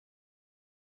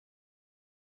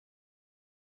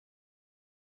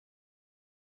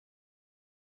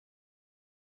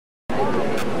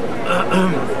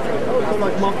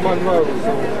Like Monroe.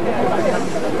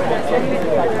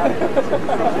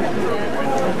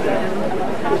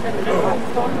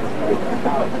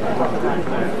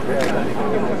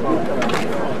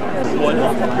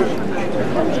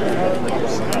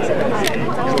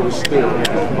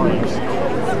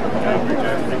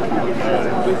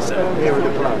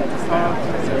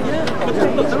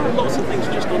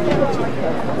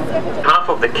 Half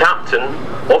of the captain,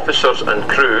 officers and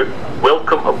crew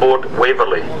welcome aboard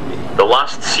Waverley, the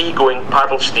last sea-going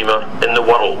paddle steamer in the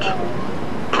world.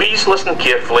 Please listen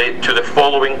carefully to the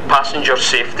following passenger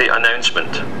safety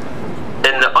announcement.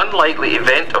 In the unlikely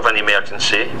event of an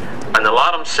emergency, an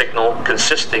alarm signal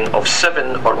consisting of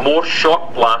 7 or more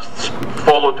short blasts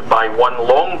followed by 1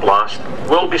 long blast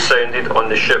will be sounded on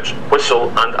the ship's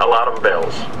whistle and alarm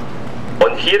bells.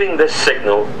 On hearing this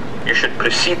signal, you should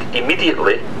proceed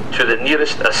immediately to the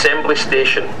nearest assembly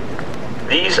station.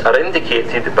 These are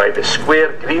indicated by the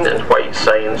square green and white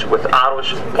signs with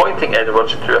arrows pointing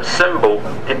inwards to a symbol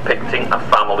depicting a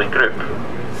family group.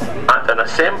 At an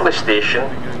assembly station,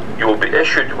 you will be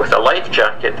issued with a life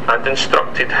jacket and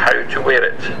instructed how to wear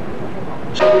it.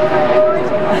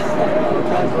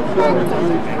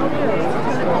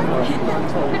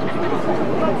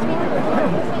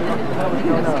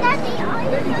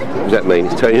 What does that mean?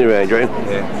 It's turning around, right?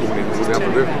 Yeah, it's up the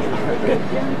river.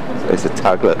 It's a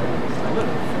tug, look.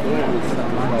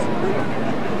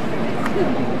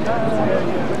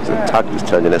 It's a tug that's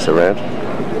turning us around.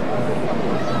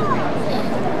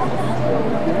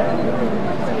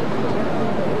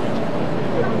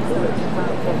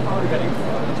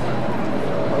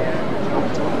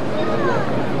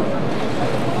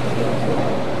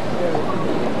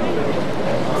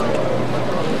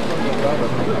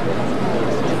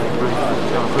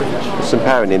 There's some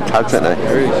power in tugs, aren't there?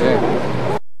 There is, yeah.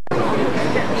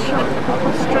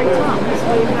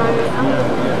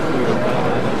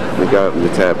 We go up in the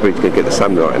tower bridge to get the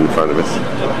sun right in front of us.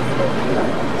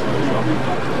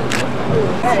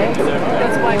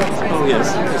 Oh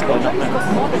yes.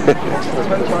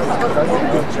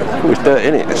 There's dirt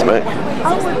in it, this mate.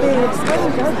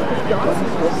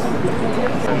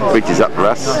 Bridge is up for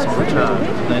us. Then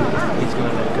he's going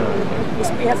to let go.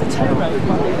 He has a tow rope.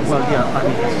 Well, yeah, I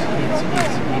mean, he's going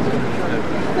to let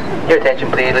go. Your attention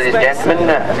please, ladies and gentlemen.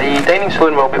 The dining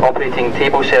saloon will be operating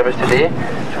table service today.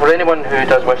 So for anyone who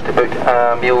does wish to book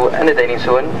a meal in the dining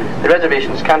saloon, the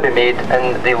reservations can be made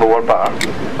in the lower bar.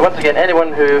 So once again,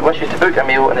 anyone who wishes to book a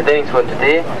meal in the dining saloon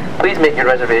today, please make your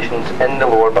reservations in the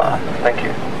lower bar. Thank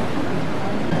you.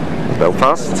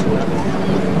 Belfast.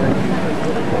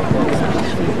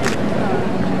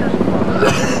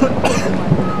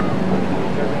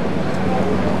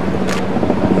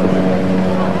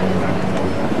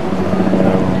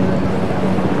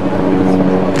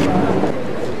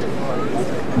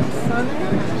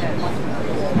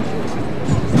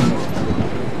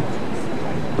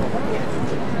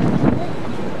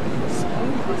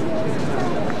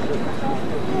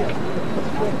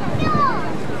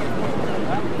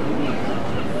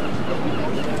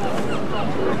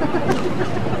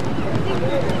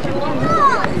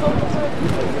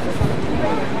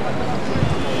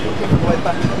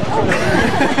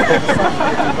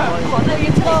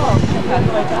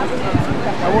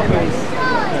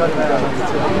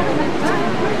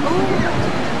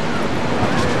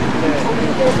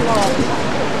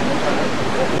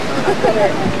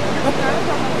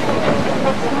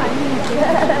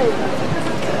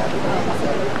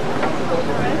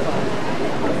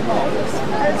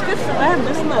 It's good for them,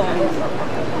 isn't it?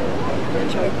 They're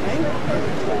joking.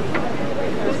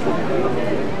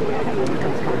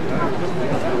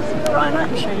 Right,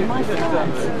 I'm showing you my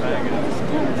friends.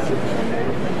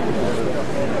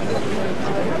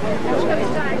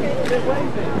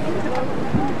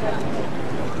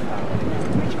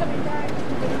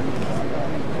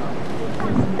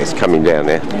 It's coming down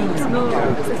there.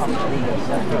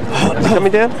 It's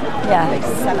coming down? Yeah, they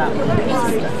set up.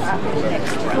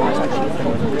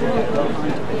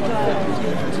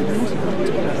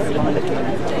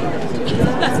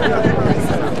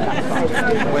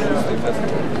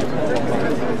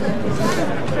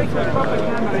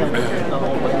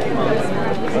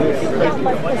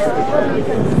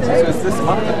 So is this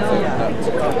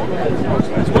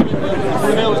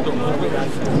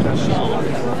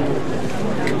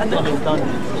And then it's done.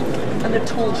 And the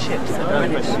tall ships are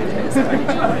British.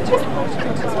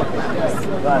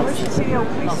 Where did you see the old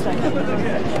police station?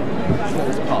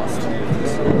 It's past.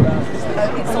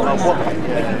 It's on what?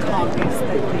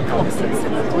 The concerts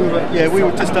in the We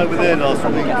were just over there last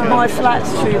week. My flat's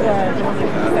through there.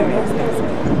 Very expensive.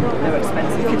 They're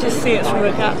expensive. You can just see it through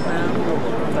a gap now.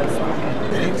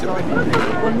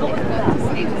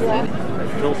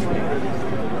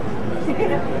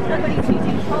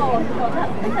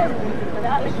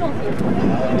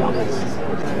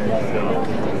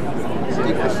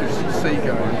 This is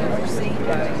seagoing.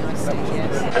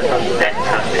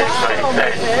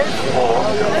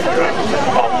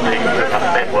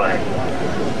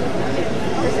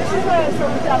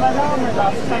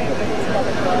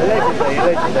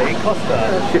 Allegedly, Costa.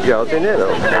 Shipyard's in there,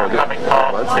 though. Coming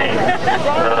past the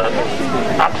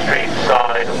upstream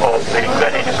side of the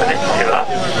Greenwich Peninsula,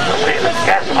 you'll see the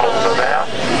gas holder there,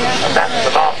 and that's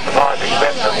the last surviving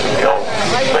remnant of the old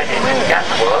Greenwich gas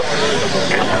works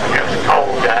used to produce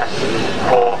coal gas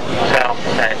for South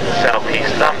and South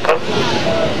East London.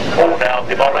 All now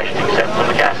demolished except for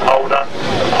the gas holder,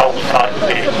 and the whole site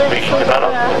being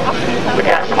redeveloped. The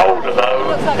gas holder,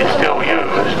 though, is still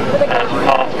used as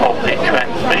part of the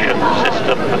transmission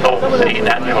system for North Sea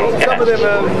natural gas. Some of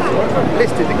them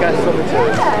listed the gas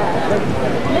solitude.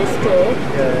 Listed?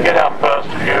 Get our first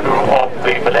view of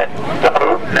the Valette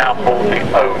Dome, now called the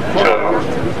O2,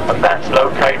 and that's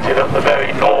located at the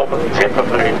very northern tip of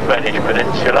the Greenwich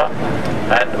Peninsula,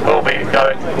 and we'll be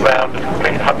going around a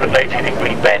complete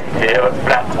 180-degree bend here at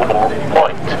Blackwall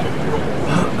Point.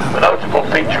 The notable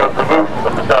feature of the roof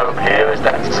of the dome here is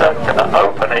that circular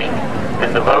opening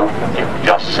in the roof. You can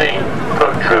just see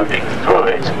protruding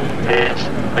through it is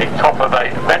the top of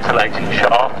a ventilating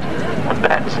shaft, and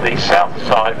that's the south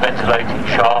side ventilating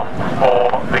shaft for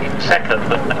the second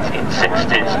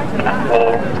 1960s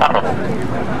Blackwall tunnel.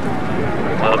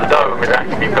 The dome is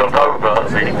actually built over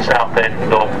the south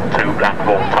end of two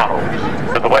Blackwall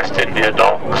tunnels. To the West India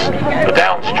docks, the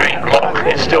downstream lock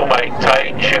is still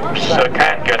maintained. Ships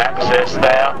can get access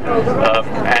there,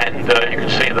 and you can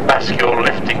see the bascule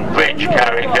lifting bridge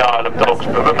carrying the Isle of Dogs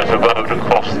perimeter road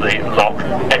across the lock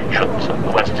entrance of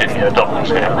the West India docks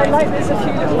here. I like there's a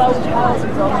few little old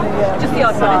houses on the just the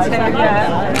odd one, isn't it?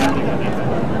 Yeah.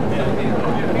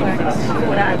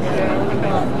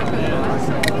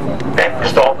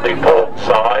 Next on the port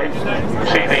side, you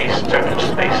see these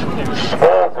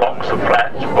small blocks of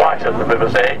flats right at the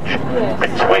river's edge.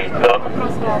 Between them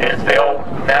is the old,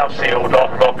 now sealed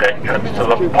off lock entrance to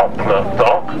the Poplar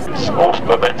dock. It's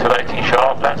also a ventilating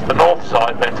shaft. That's the north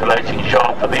side ventilating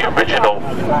shaft for the original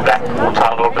Blackwall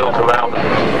tunnel built around it.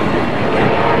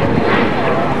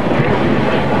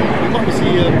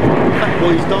 Obviously, Fat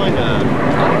Boy's Diner.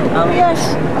 Oh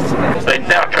yes. They've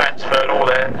now transferred all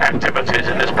their activities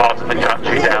in this part of the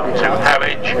country down to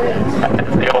Harwich,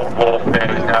 and the old wharf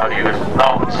there is now used as an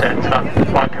art centre.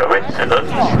 By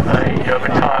coincidence, a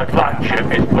retired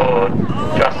lightship is moored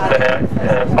just there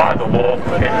by the wharf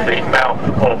in the mouth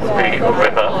of the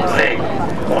River Lee,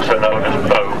 also known as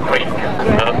Bow Creek.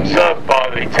 Served by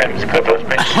the Thames Clippers,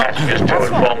 many passengers to and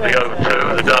from the O2,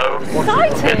 the Dome.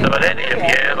 In the millennium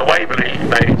year, the Waverley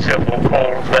made several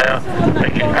calls there,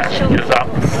 taking passengers up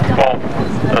from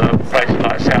places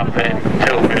like Southend,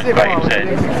 Tilbury and Gravesend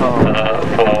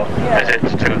for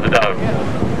visits to the Dome.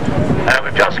 And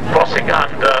we're just crossing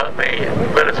under the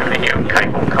relatively new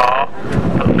cable car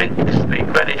that links the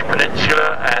Greenwich Peninsula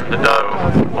and the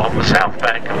Dome on the south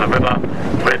bank of the river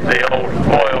with the old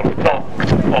Royal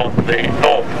Docks on the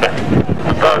north bank.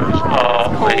 And those are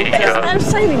the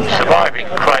surviving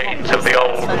cranes of the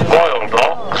old Royal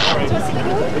Docks.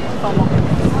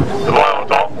 The Royal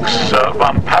Docks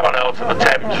run parallel to the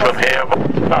Thames from here.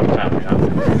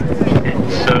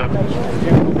 Its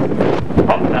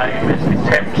top name is the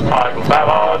Thames Tidal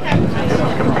Barrage. It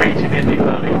was completed in the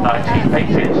early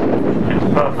 1980s. Its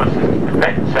purpose is to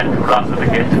prevent central London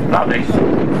against flooding,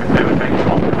 removing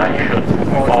combination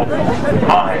of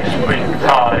high spring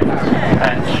tides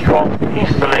and strong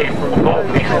easterly or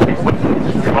northeasterly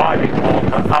winds driving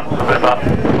water up the river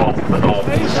from the North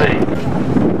Sea.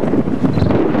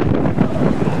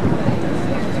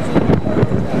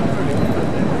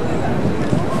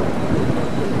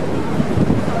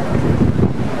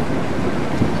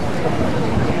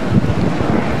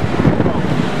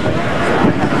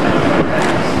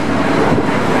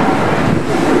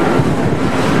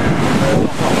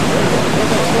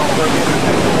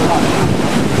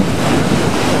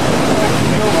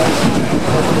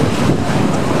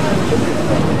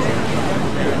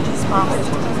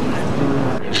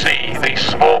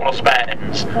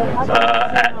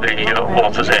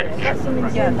 Water's Edge.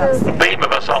 The beam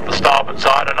of us on the starboard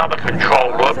side, another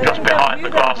control room just behind the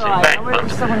grass embankment.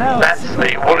 That's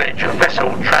the Woolwich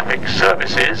Vessel Traffic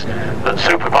Services that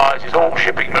supervises all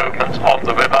shipping movements on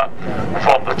the river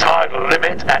from the tidal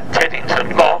limit at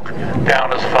Teddington Lock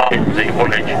down as far as the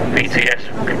Woolwich VTS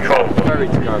control room.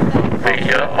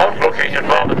 The odd-looking and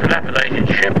rather dilapidated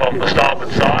ship on the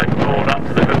starboard side, moored up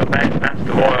to the riverbank, that's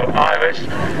the Royal Iris.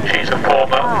 She's a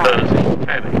former Mersey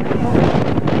ferry.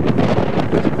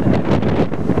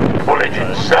 Woolwich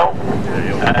itself,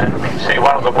 and we can see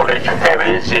one of the Woolwich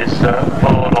ferries is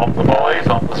moored on the buoys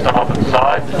on the starboard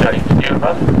side, James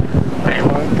Newman.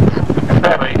 The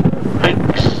ferry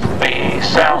links the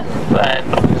south and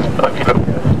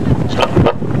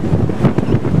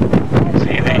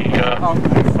see the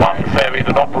one ferry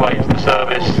that operates the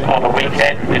service on a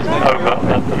weekend is over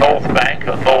at the north bank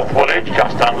at North Woolwich,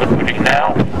 just under Wooding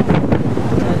now.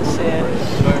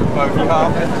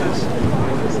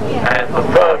 And the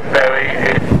third ferry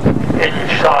is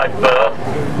inside berth,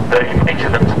 the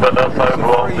maintenance berth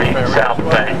over on the south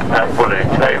bank at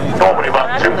Woolwich. They normally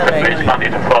run 2 ferries Monday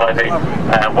to Friday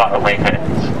and 1 at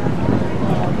weekends.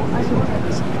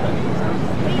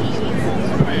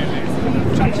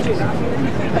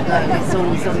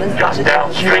 Just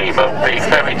downstream of the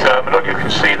ferry terminal you can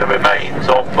see the remains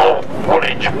of North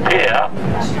Woolwich Pier.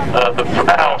 The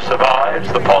bow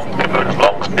survives, the pond river is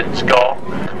long since gone,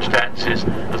 circumstances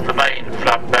as the main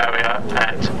flood barrier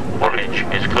at Woolwich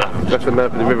is closed. That's the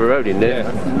map of the River Road in there.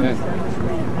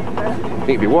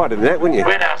 It'd be wider than that, wouldn't you?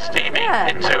 We're now steaming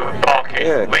into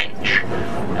Barking Reach,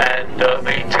 and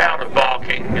the town of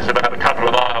Barking is about a couple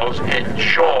of miles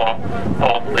inshore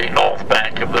on the north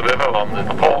bank of the river, on the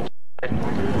port side.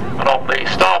 And on the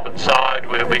starboard side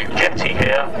we'll be jetty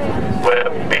here, where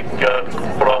big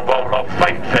roll-off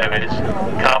freight ferries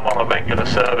come on a regular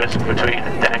service between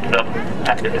Dagenham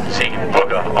and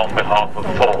Zeebrugge on behalf of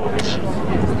Fords.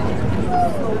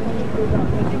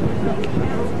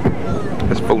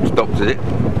 That's full stops, is it?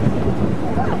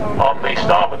 On the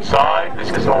starboard side,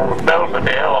 this is all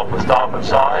Belvedere on the starboard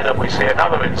side, and we see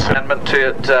another incident To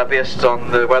it based on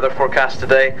the weather forecast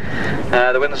today.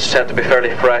 The winds are said to be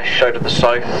fairly fresh out of the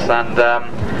south, and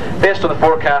based on the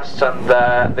forecasts and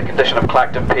the condition of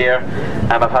Clacton Pier,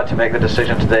 I've had to make the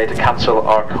decision today to cancel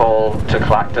our call to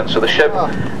Clacton. So the ship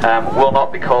will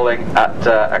not be calling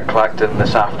at Clacton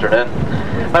this afternoon.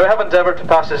 Now, we have endeavoured to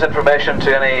pass this information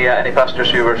to any passengers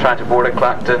who were trying to board at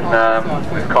Clacton.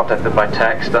 We've contacted them by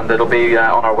text, and it'll be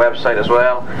on our website as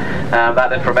well,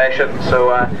 that information.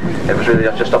 So it was really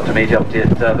just up to me to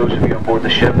update those of you on board the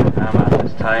ship at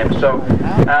this time. So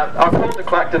our call to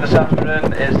Clacton this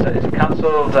afternoon is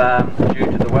cancelled due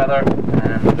to the weather,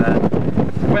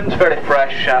 and wind's very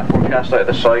fresh, forecast out of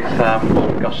the south,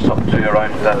 gusts up to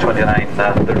around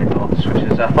 29-30 knots, which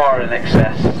is far in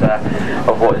excess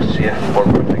of what is safe for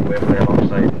berthing Waverley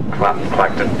alongside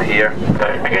Clacton Pier.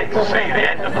 So you begin to see the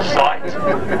end of the site,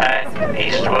 and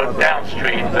eastward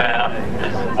downstream there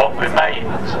is what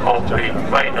remains of the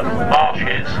Raynham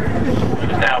Marshes, which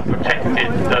is now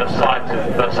protected site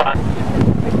of the site.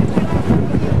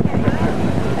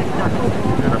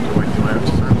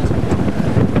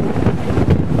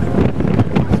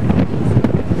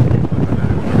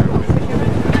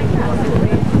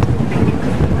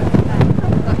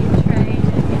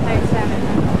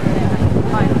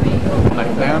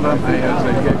 Down up there as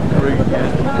they get through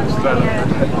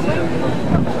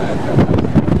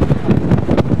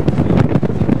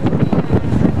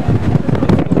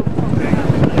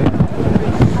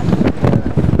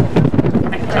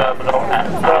terminal at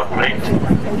Waverley,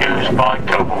 used by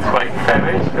global freight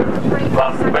ferries who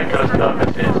run regular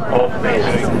services of these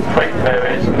freight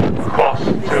ferries across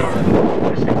to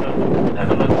Wissington,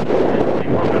 Netherlands,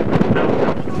 and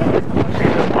Belgium. See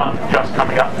the one just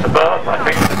coming up to berth, I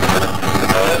think.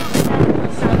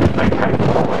 They take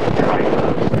forward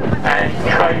trailers and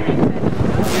trade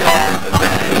cars and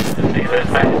vans to see their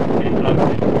vans in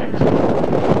loaded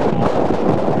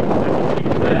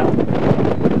there.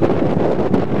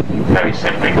 Very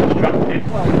simply constructed.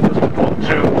 Just put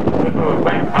 2 river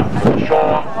ramp up to the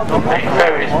shore. The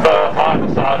ferries berth either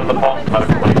side of the pond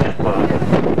motorway network.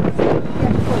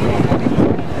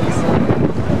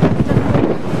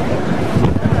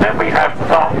 Then we have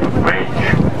Dartford Bridge.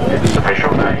 Its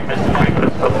official name is the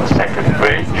equivalent of the second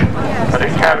bridge, but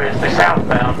it carries the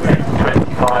southbound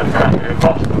M25 traffic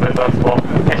across the river from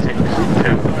Essex to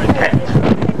Kent.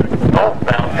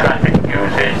 Northbound traffic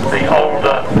uses the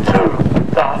older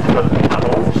 2 Dartford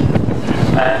tunnels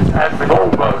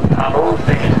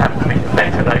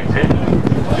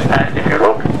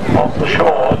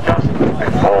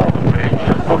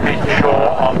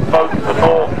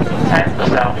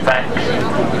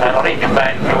on each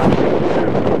bank you'll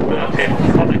see built-in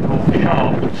conical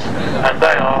shafts, and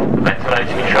they are the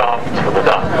ventilating shafts for the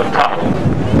duct and tunnel.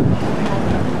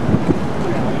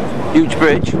 Huge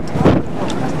bridge.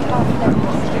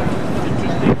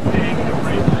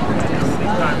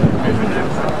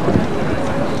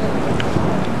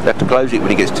 Have to close it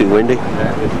when it gets too windy.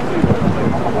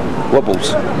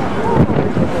 Wobbles.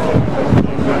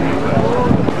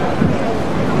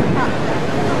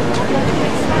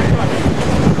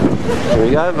 Here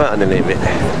we go, right on the limit.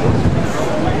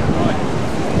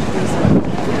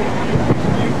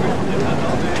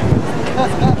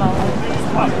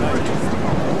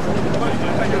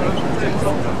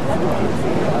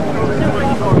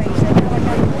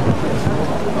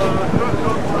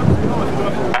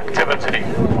 Activity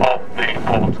of the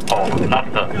Port of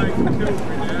London.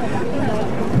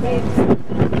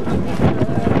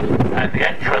 And the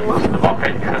entrance, the lock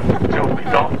entrance to the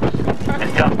docks,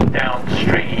 is just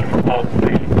downstream of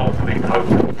the open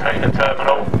container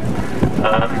terminal.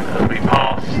 As we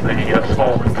pass the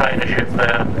small container ship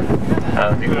there,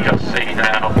 you can just see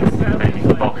now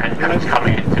the lock entrance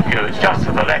coming into view. It's just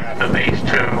to the left of these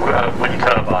two wind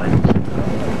turbines.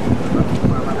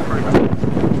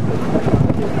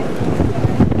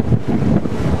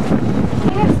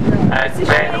 And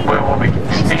then we will be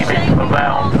steaming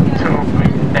around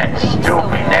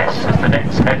Tilbury Ness is the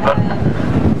next headland,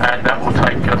 and that will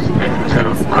take us into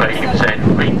Gravesend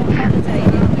Reach.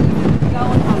 Go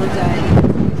on holiday,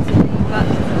 but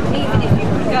even if you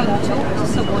could go and talk to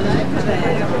someone over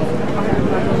there,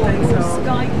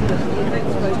 Skype them.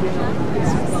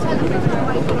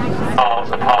 Cars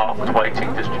are parked waiting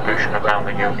distribution around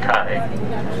the UK.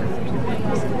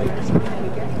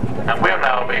 And we'll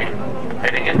now be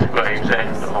heading into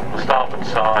Gravesend on the starboard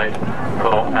side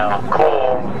for our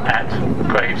call at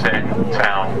Gravesend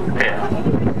Town Pier.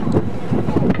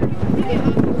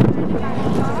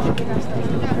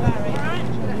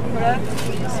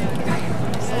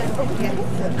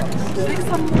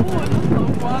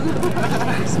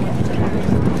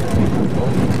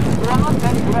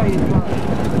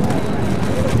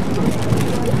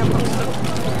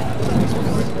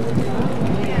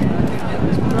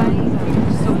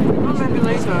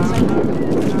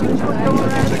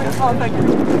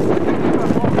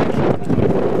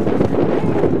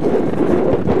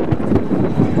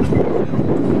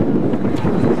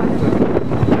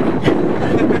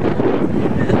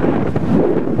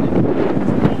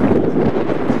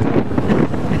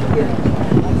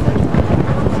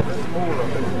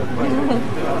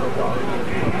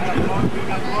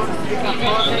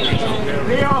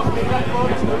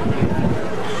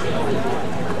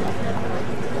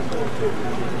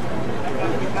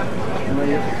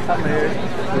 Come here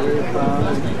with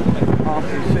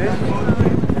RPC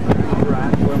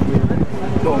brand when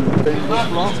we've gone Benders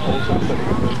Block or somebody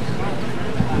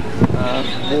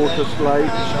water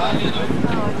slates,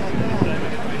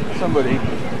 somebody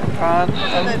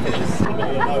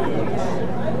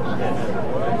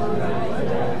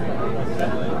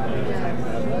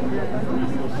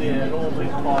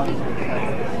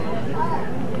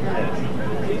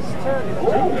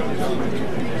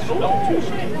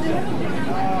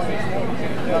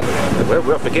Well,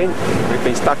 we're off again. We've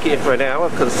been stuck here for an hour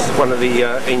because one of the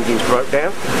engines broke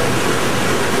down,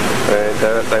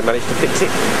 and they managed to fix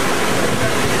it.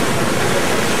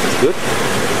 It's good.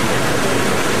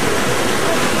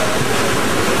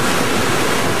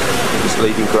 Just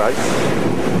leaving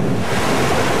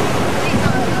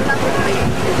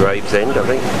Gravesend, I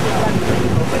think.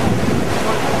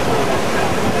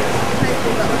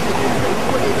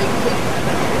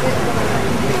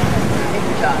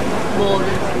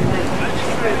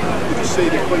 see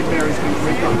the Queen Mary's been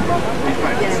redone.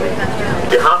 On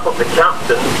behalf of the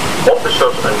captain,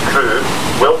 officers and crew,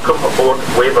 welcome aboard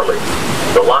Waverley,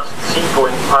 the last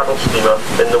seagoing paddle steamer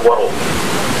in the world.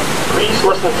 Please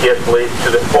listen carefully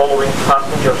to the following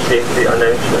passenger safety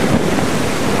announcement.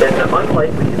 In the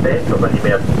unlikely event of an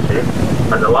emergency,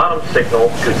 an alarm signal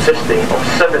consisting of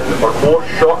 7 or more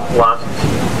short blasts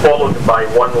followed by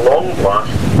one long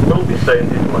blast will be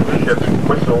sounded on the ship's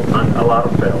whistle and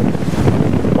alarm bell.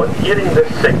 On hearing this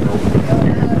signal,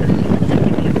 you should proceed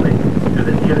immediately to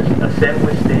the nearest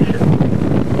assembly station.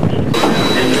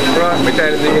 Right, we're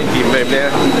down in the engine room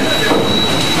now.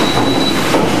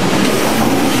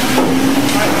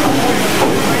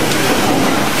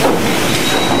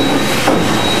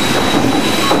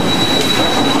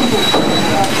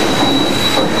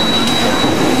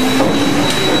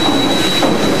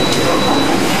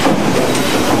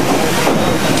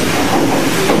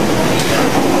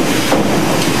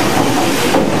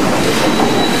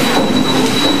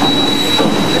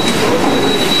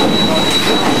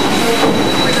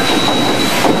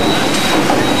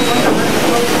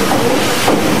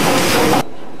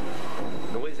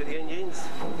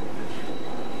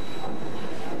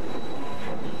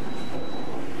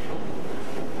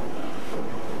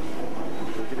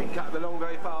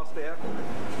 very fast there.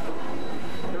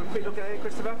 Have a quick look at it,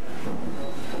 Christopher.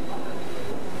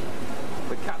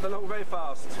 We're cutting along very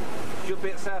fast. Should be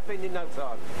at Southend in no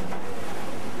time.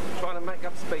 Trying to make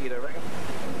up speed, I reckon.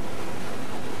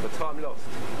 The time lost.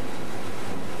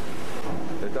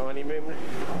 The dining room.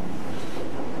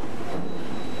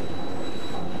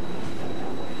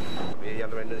 Be the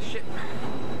other end of the ship.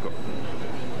 Got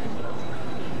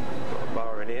a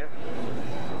bar in here.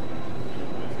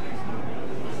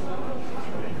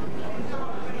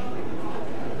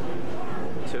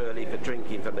 Too early for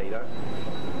drinking for me though.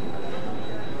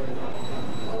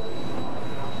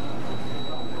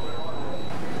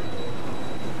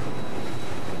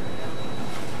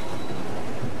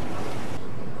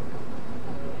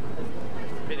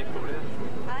 Pinnacle there.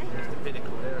 Hi. It's the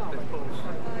pinnacle there. Let's pause.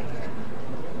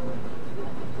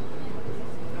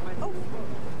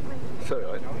 Sorry,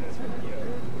 right.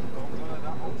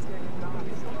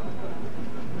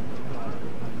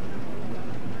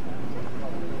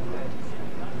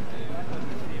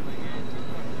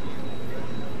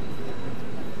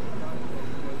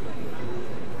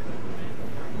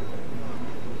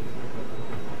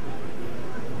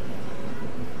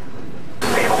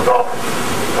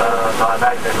 I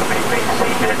imagine it'll be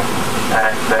reseated,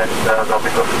 and then they'll be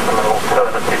looking for an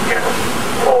alternative unit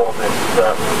for this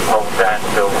old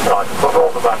landfill site. But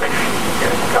all the rubbish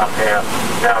units come here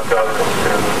now goes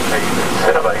to the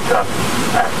incinerator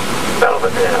at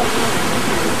Belvedere.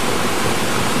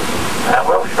 And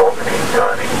we'll shortly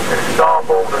turning to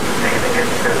starboard and steaming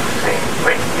into the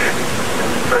reach,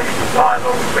 the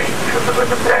final reach of the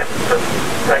River Thames, and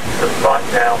takes us right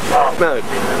down past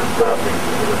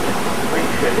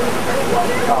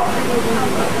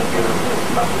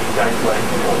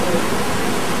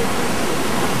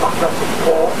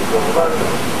support, although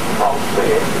I'll see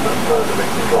it further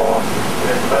explored,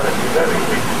 there's very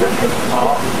big different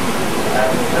parts,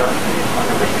 and I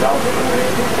think ultimately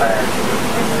the plan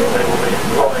they will be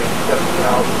employing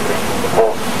 7,000 people to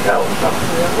support themselves up to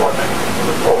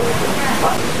the port.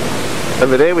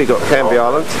 Over there we got Canby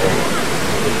Island.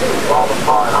 Rather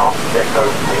fine architecture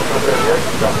people are doing it,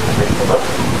 just to think of it.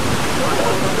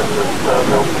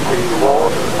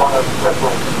 One of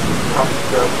several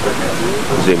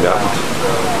zoom out.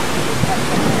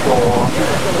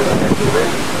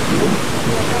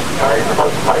 The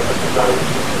most famous of those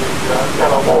is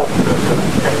Yellow Walk that's going to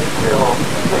change your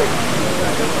thing.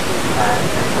 And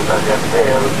as you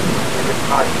appear, it's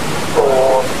nice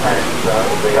stored and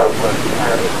will be open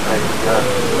and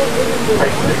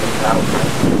take things out.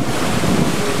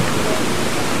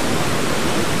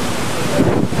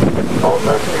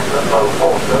 Also, in the low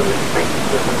water, it speaks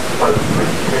to the exposed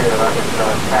reach here and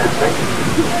Canby.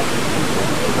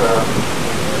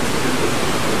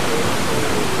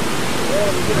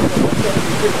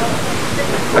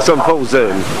 That's on full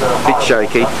zoom, bit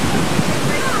shaky.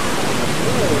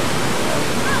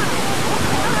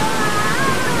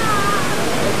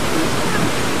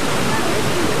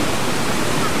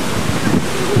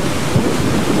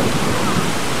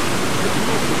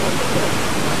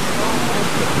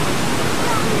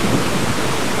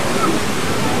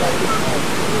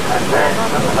 And then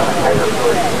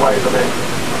Waverley,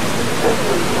 this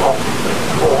is off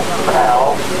the bow,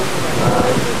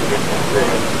 you can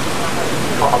see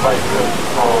combination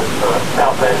of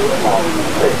Southend on the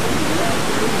sea.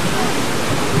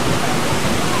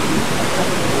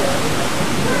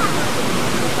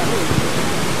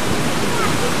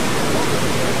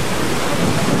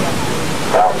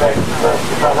 Southend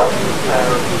developed a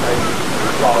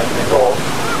large resort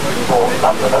for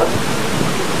Londoners.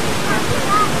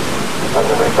 As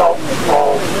a result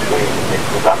of the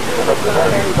introduction of the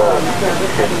very first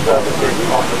ship services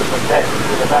onto the Thames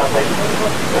in about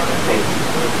 1850,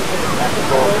 and of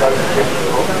course those ships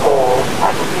were all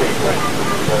packaging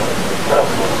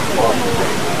terminals on the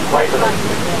Waverley,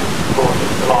 of course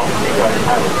it's the last seagoing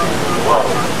carriage in the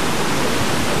world.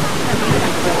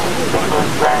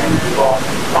 Steamers ran from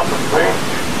London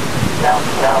Bridge down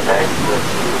to Southend,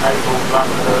 which enabled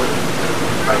Londoners to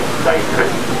make day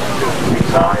trips to the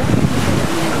seaside.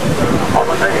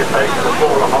 Holiday, if they could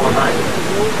afford a holiday,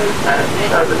 and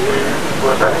services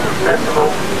were very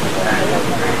accessible, and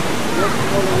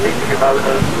the ship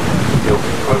owners built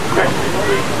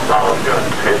progressively larger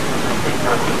ships,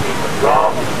 even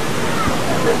draft,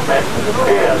 and this meant that the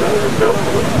pier that was built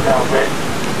for Southend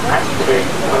had to be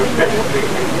progressively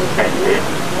extended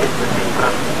into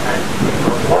deeper and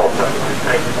deeper water to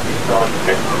take these large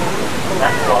ships.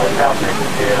 That's why Southend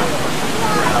pier.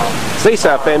 See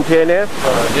Southend pier now?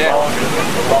 Yeah. If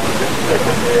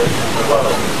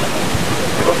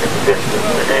you look at the distance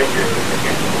and edges, you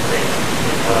can see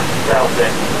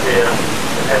Southend here,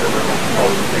 ahead of them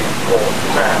on the port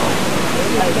now.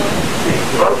 The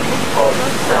boat on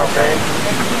Southend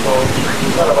was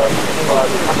elevated by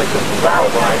the Hamilton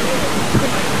Railway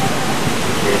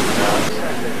in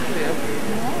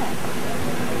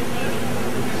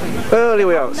Well, here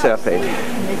we are at Southend.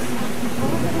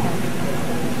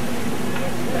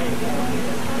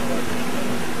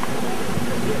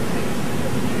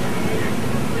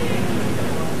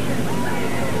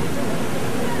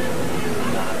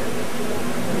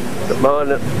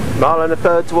 Mile and a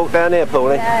third to walk down here,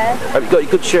 Paulie. Yeah. Have you got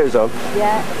your good shoes on?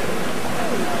 Yeah.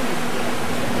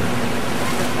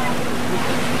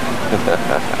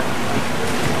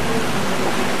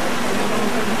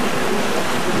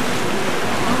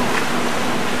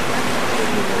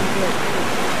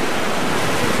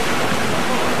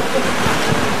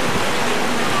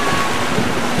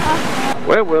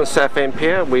 Well, we're on Southend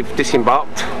Pier. We've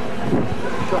disembarked.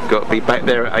 Got to be back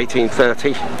there at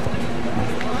 18:30.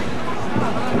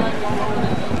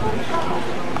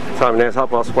 Time now is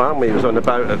 1:30. We was on the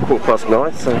boat at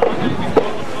 9:15, so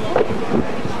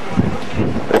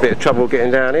a bit of trouble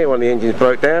getting down here when the engines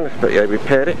broke down, but yeah,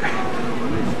 repaired it.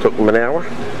 Took them an hour.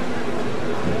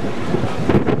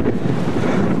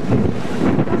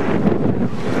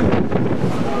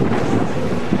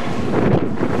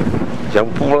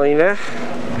 Young Pauline there.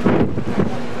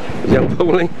 Young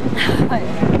Pauline.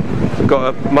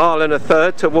 Got a mile and a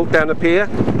third to walk down the pier.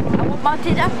 I want my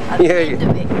dinner at Yeah, the end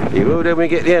of it. You will do when we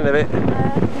get to the end of it. The end of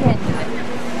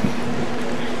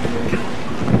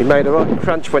it. He made a right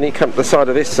crunch when he came to the side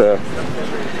of this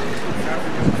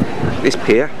this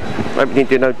pier. Hope he didn't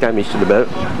do no damage to the boat.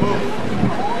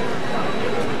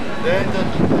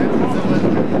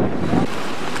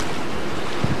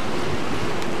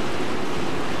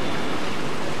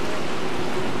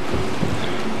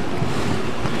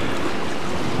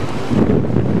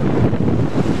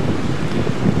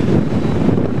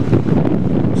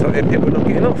 So people are not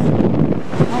getting off.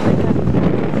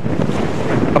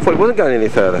 I thought he wasn't going any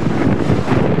further. So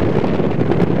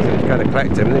he was going to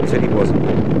Clacton and then he said he wasn't.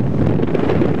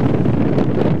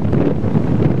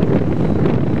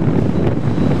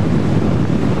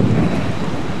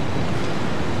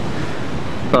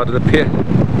 Part of the pier.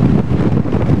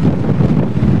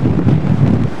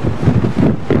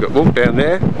 We've got walk down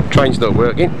there. Train's not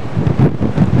working.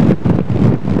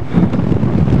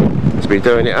 Must be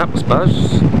doing it up, I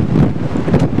suppose.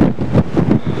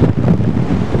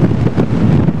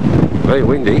 Very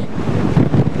windy.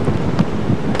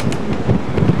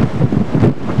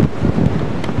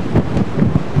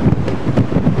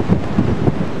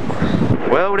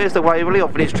 Well, there's the Waverley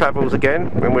off in its travels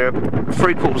again, and we're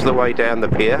 3/4 of the way down the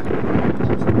pier.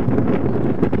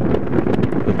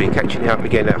 We'll be catching up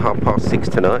again at 6:30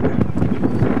 tonight.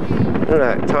 Look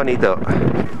at that tiny dot.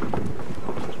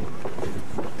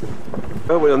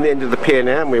 Well, we're on the end of the pier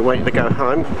now, and we're waiting to go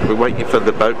home. We're waiting for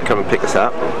the boat to come and pick us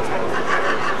up.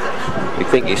 We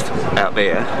think it's out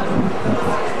there.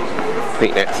 I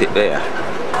think that's it there.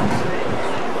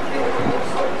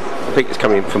 I think it's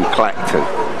coming from Clacton.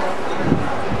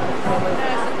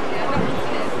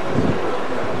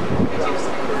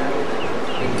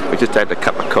 We just had a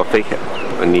cup of coffee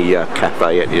in the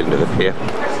cafe at the end of the pier.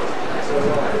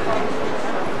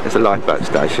 There's a lifeboat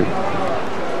station.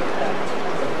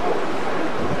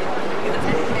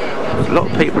 There's a lot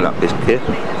of people up this pier.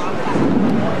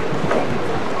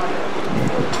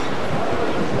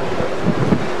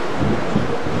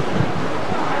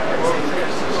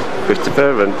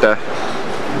 Christopher and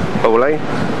Pauline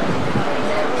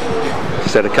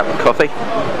just had a cup of coffee.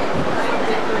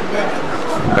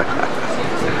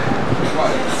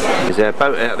 There's our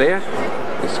boat out there.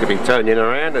 It's going to be turning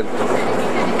around and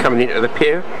coming into the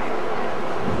pier.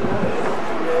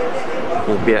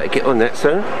 We'll be able to get on that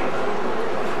soon.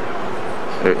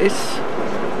 There it is.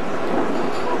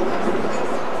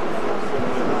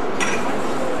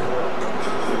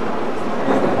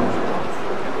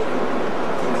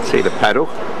 See the paddle.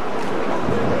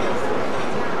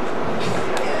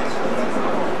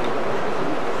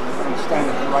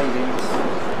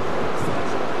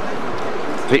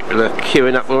 People are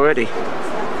queuing up already.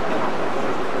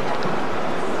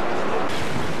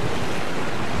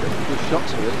 Good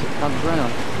shots of it as it comes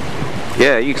round.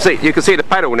 Yeah, you can see the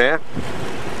paddle now.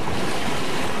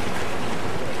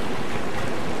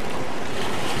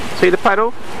 See the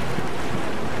paddle?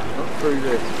 Not through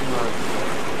this, no.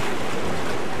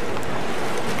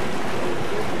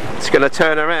 It's going to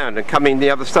turn around and come in the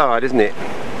other side, isn't it? I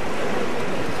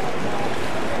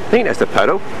think that's the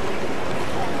paddle.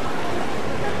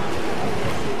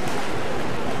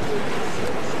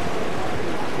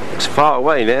 It's far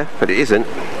away now, but it isn't.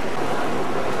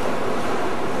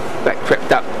 That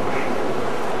crept up.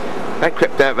 That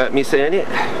crept out without me seeing it.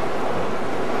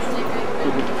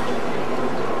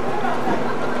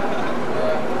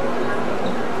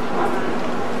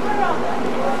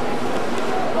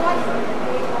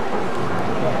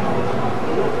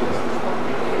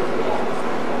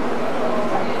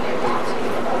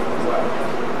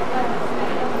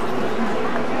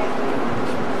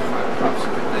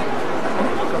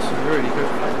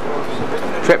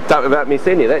 Crept up without me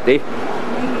seeing it, that did.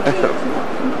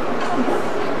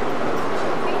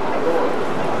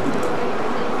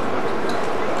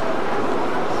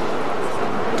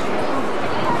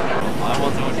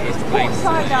 Port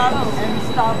side up and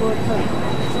starboard hook.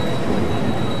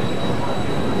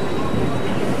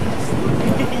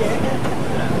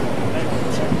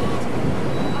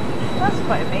 That's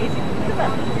quite amazing. Look at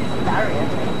that barrier.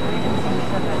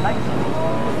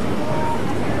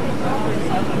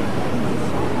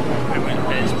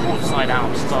 It's port side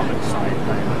out, starboard side.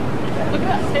 Look at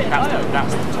that.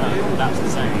 That's the term. That's the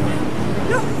saying.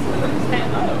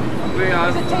 We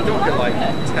are talking like 10.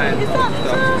 Is that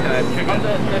I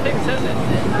think so.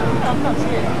 I'm not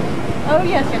sure. Oh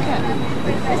yes, you can.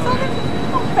 It's not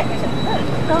vector.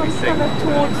 No, it's kind of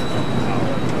towards,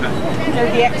 you know,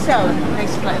 the XL and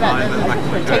places like that.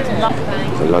 It takes a lot.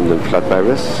 The London flood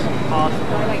barriers.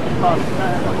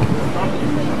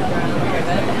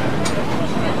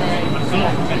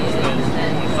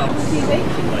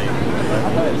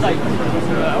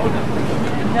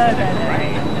 No.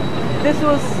 This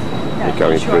was. We're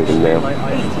going through them now.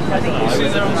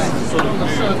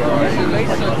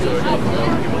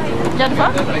 Jennifer,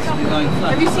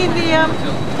 have you seen the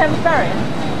Thames Barrier?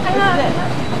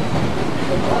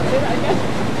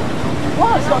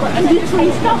 Wow, it's got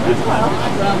literally stuff as well.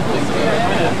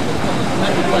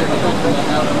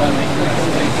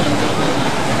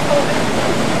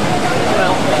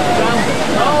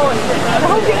 The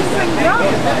whole thing swings round.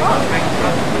 The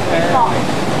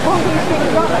whole thing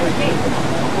swings round like a gate.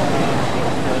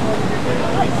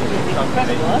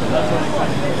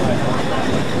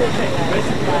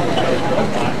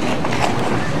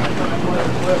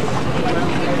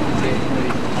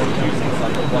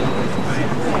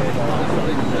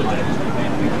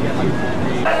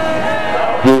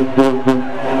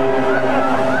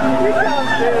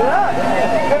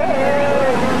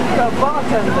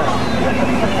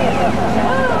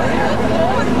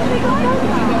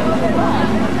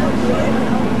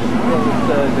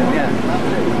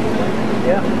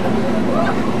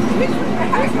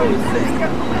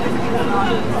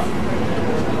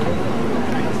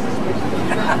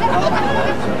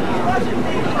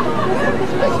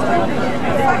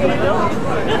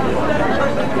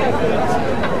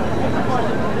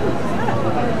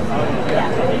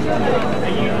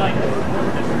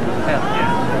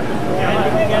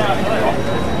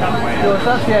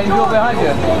 That's the angel behind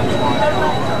you.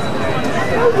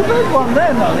 Oh, the red one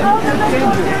there, Marlene.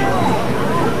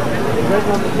 The red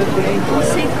one that says the angel.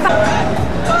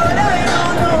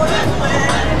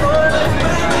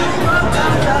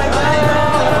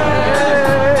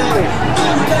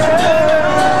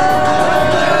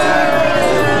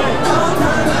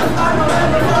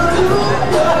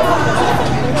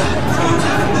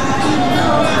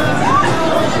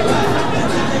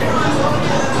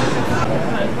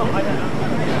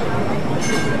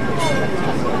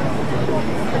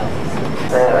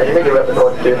 As you make your way up the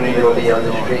north dune, you will be on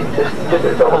the street just at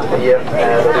the top of the pier.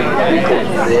 There'll be three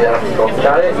coaches there from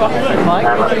Chariot, and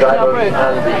the driver and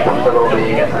the conductor will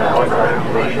be on our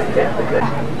information against the grid.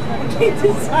 He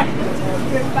decided to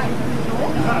go back to the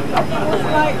north. It was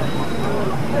like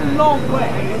a long way.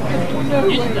 You would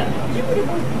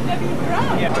have never even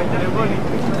around.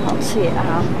 Can't see it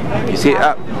up. You see it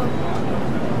up?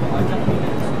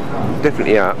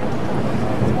 Definitely up.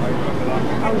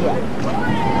 Oh yeah.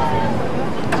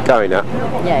 It's going up.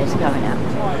 Yeah, it's going up.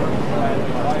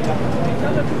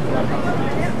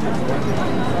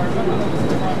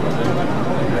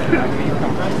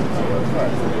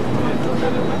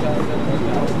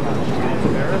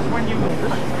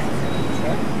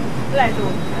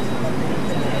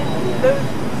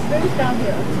 Those down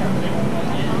here.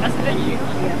 That's the thing. You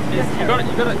got it.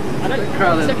 I don't.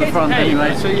 Crowd at the front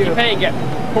anyway, so you pay and get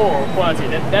poor quality.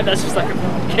 Then that's just like a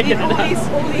kick in the nuts.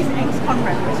 All these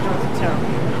ex-Conrad restaurants are terrible.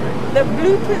 The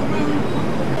blueprint room.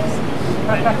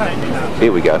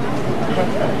 Here we go.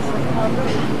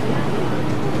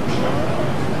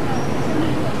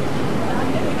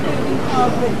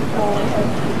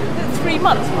 3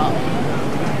 months, Mark.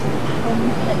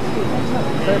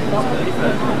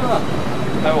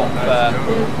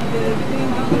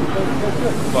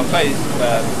 Well, phase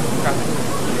traffic.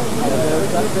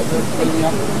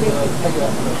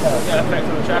 effect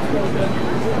on the traffic. It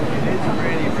is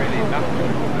really, really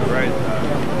knackered. The road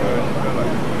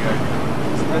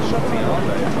so they're shutting it, aren't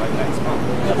they? Like next month.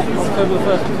 October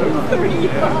 1st.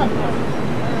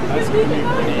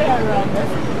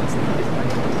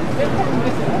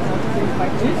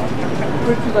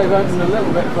 Bridges they've opened a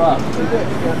little bit for us. They do it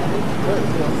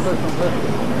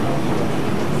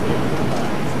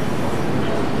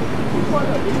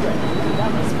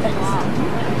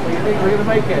We're going to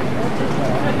make it.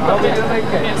 Are we going to make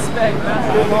it? Expect that.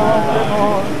 A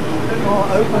bit more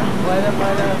open. Wider.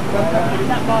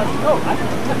 That bar. Oh,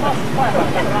 that bar's quite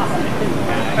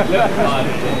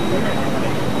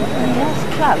That's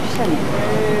close, isn't it?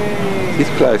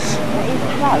 It's close. It is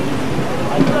close.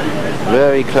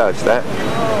 Very close, that.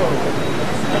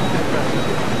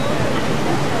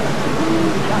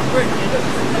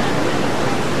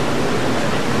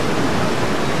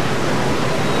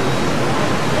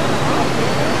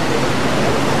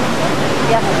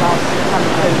 The other one's come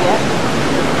through yet.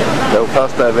 Little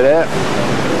past over there.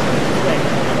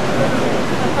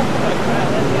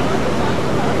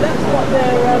 That's what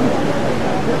they're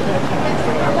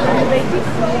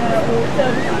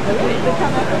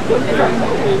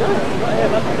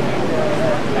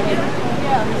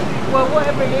well,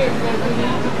 whatever it is, we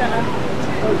need to kind of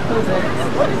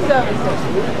what is services?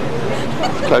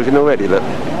 Closing already, look.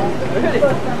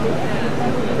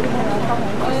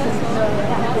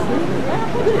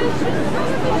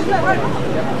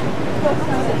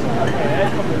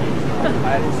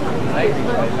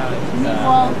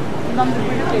 Meanwhile, London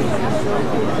Bridge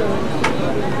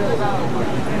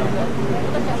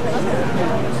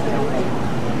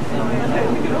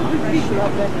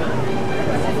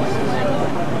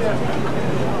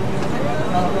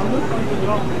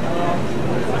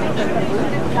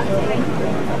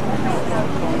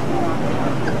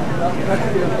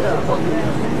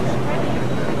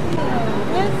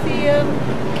where's the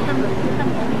camera?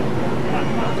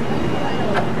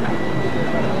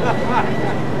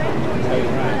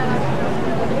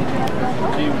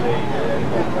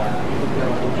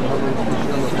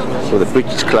 Well, the bridge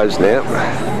is closed now.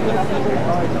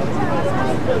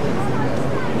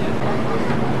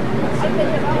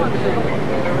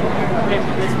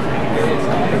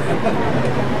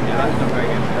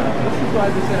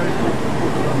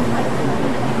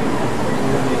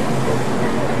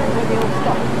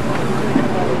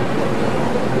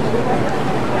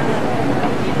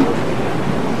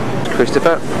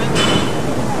 Christopher.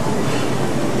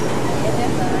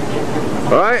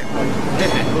 All right.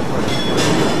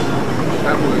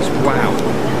 That was wow,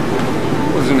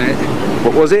 wasn't it?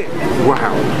 What was it?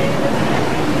 Wow.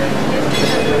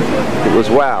 It was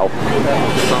wow.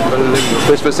 Unbelievable.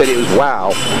 Christopher said it was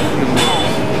wow.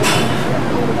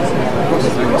 What's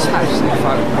the fantastic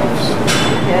photographs?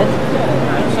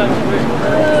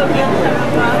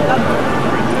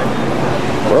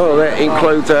 Well, that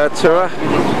includes our tour.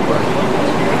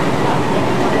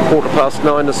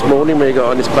 9:15 this morning we got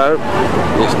on this boat.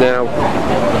 It's now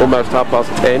almost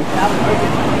 10:30.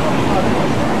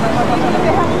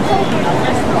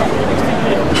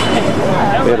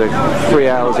 We had 3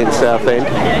 hours in Southend.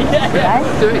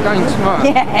 Do it again tomorrow.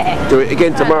 Yeah. Do it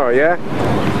again tomorrow, yeah?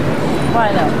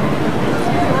 Why not?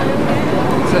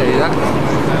 See that?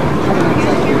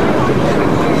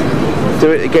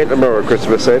 Do it again tomorrow,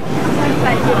 Christopher said.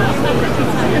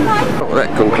 Well,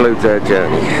 that concludes our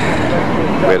journey.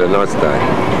 We had a nice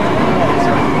day.